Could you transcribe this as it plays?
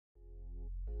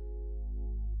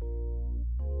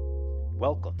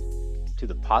Welcome to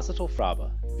the Posital Fraba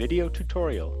video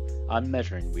tutorial on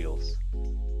measuring wheels.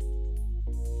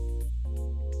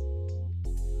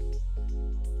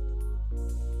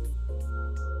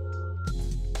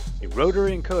 A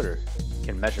rotary encoder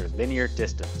can measure linear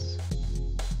distance.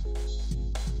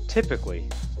 Typically,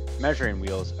 measuring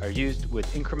wheels are used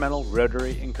with incremental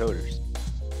rotary encoders.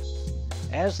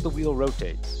 As the wheel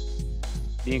rotates,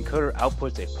 the encoder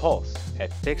outputs a pulse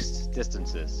at fixed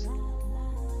distances.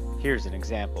 Here's an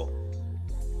example.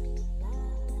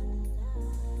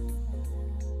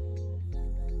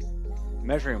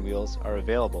 Measuring wheels are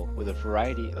available with a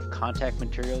variety of contact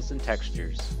materials and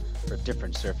textures for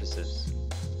different surfaces.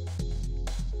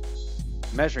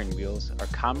 Measuring wheels are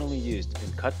commonly used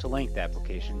in cut-to-length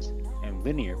applications and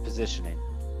linear positioning.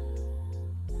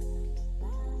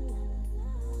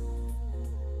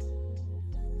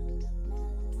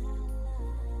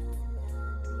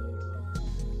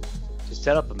 To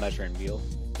set up a measuring wheel,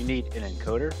 you need an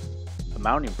encoder, a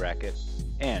mounting bracket,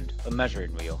 and a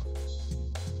measuring wheel.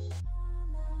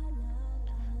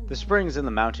 The springs in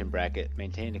the mounting bracket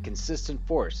maintain a consistent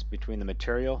force between the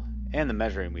material and the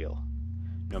measuring wheel,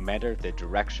 no matter the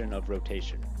direction of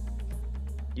rotation.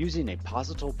 Using a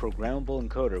Posital programmable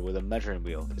encoder with a measuring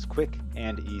wheel is quick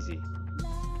and easy.